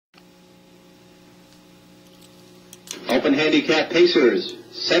Open handicap pacers,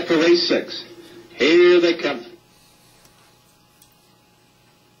 set for race 6. Here they come.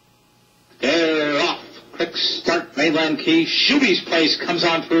 They're off. Quick start, Mainland Key. Shuby's Place comes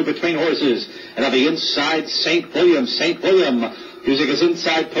on through between horses. And on the inside, St. William. Using his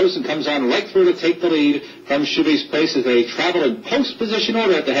inside post and comes on right through to take the lead from Shuby's Place as they travel in post position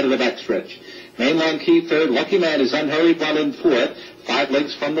order at the head of the backstretch. Mainland Key third. Lucky Man is unhurried while in fourth. 5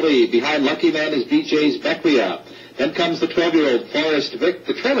 lengths from the lead. Behind Lucky Man is BJ's Becria. Then comes the 12-year-old Forest Vic.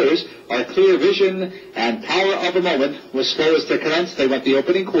 The trailers are Clear Vision and Power of a Moment. Was slowest to commence. They went the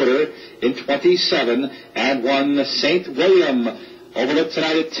opening quarter in 27 and won St. William. Overlooked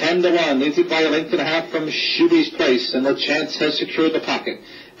tonight at 10-1. Leads it by a length and a half from Shuby's Place, and LeChance has secured the pocket.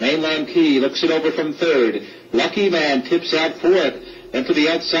 Mainland Key looks it over from third. Lucky Man tips out fourth. Then to the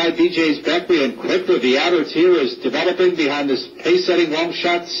outside, BJ's Beckley, and quickly the outer tier is developing behind this pace-setting long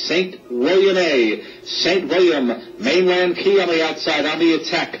shot, St. William A. St. William, Mainland Key on the outside, on the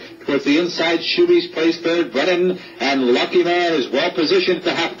attack. Towards the inside, Shuby's Place third. Brennan and Lucky Man is well positioned at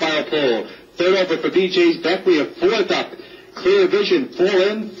the half-mile pull. Third over for BJ's Beckley, a fourth up. Clear Vision, 4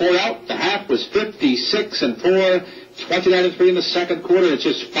 in, 4 out. The half was 56 and 4. 29 and 3 in the second quarter. It's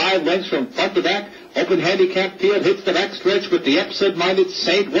just 5 lengths from front to back. Open handicap field hits the backstretch with the absent-minded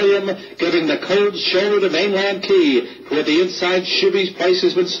St. William giving the cold shoulder to Mainland Key. Toward the inside, Shuby's Place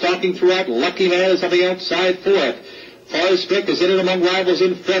has been stalking throughout. Lucky Man is on the outside fourth. Forrest Vic is in it among rivals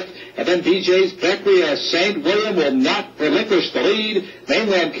in fifth. And then BJ's Beckley, St. William will not relinquish the lead.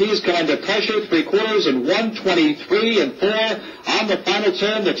 Mainland Key is coming to pressure, 3/4 and 123 and 4. On the final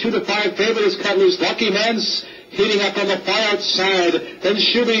turn, the 2-5 favorite is cut loose. Lucky Man's heating up on the far outside. Then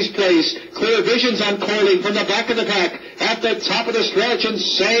Shuby's Place. Clear Vision's uncoiling from the back of the pack. At the top of the stretch, and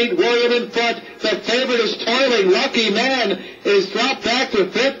St. William in front. The favorite is toiling. Lucky Man is dropped back to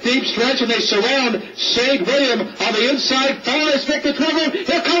fifth. Deep stretch, and they surround St. William on the inside. Forrest Vic the trouble.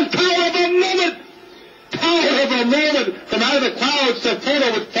 Here comes Power of a Moment. Power of a Moment from out of the clouds to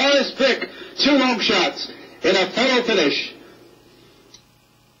photo with Forrest Vic. 2 long shots in a photo finish.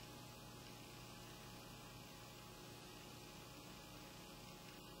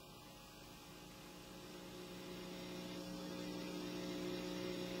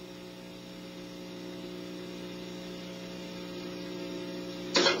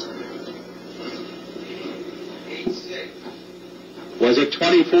 Was it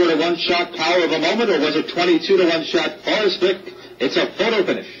 24-1 shot Power of a Moment, or was it 22-1 shot Forrest Vic? It's a photo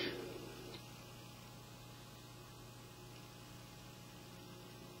finish.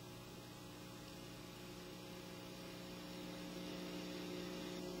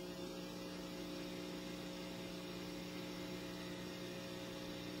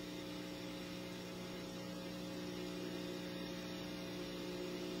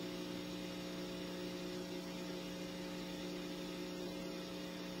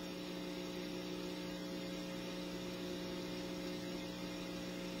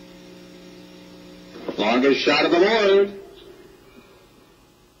 Longest shot of the board.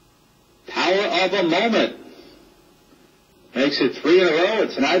 Power of a Moment. Makes it 3 in a row,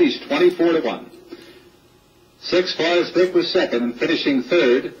 and tonight he's 24-1. 6, Forrest Vic was second, and finishing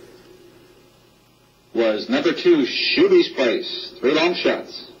third was number 2, Shuby's Place. 3 long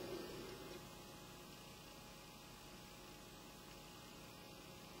shots.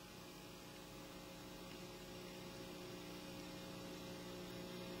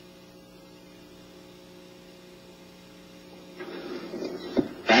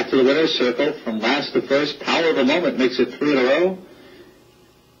 To the winner's circle from last to first. Power of a Moment makes it 3 in a row.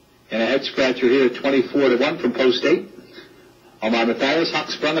 And a head scratcher here at 24-1 from post 8. Omar Mathias,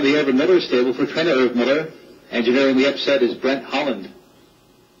 Hock sprung in the Irvin Miller stable for trainer Irv Miller. Engineering the upset is Brent Holland.